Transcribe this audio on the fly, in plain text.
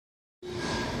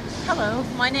Hello,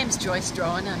 my name's Joyce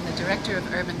Drohan. I'm the Director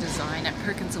of Urban Design at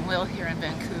Perkins and Will here in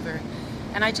Vancouver.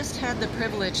 And I just had the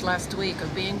privilege last week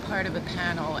of being part of a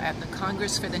panel at the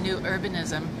Congress for the New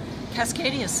Urbanism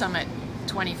Cascadia Summit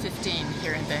 2015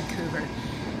 here in Vancouver.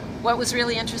 What was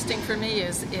really interesting for me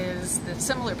is the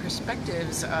similar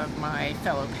perspectives of my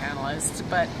fellow panelists,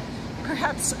 but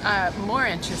perhaps more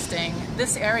interesting,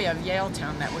 this area of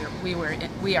Yaletown that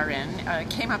we are in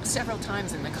came up several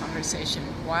times in the conversation.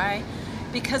 Why?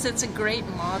 Because it's a great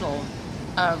model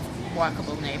of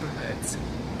walkable neighborhoods.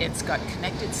 It's got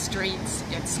connected streets,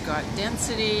 it's got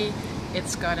density,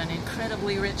 it's got an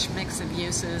incredibly rich mix of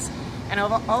uses, and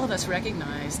all of us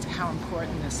recognized how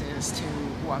important this is to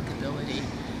walkability.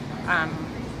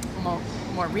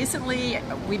 More recently,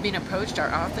 we've been approached,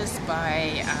 our office,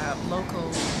 by local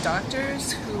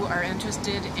doctors who are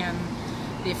interested in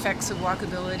the effects of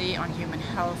walkability on human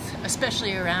health,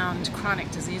 especially around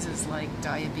chronic diseases like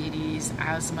diabetes,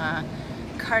 asthma,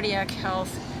 cardiac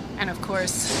health, and of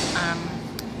course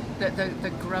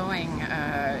the growing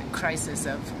crisis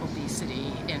of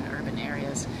obesity in urban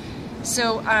areas.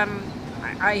 So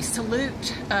I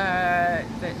salute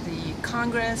the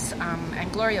Congress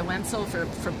and Gloria Wenzel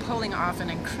for pulling off an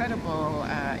incredible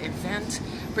event,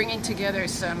 bringing together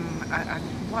a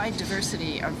wide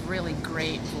diversity of really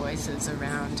great voices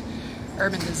around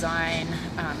urban design,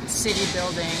 city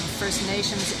building, First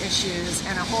Nations issues,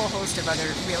 and a whole host of other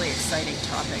really exciting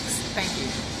topics. Thank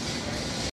you.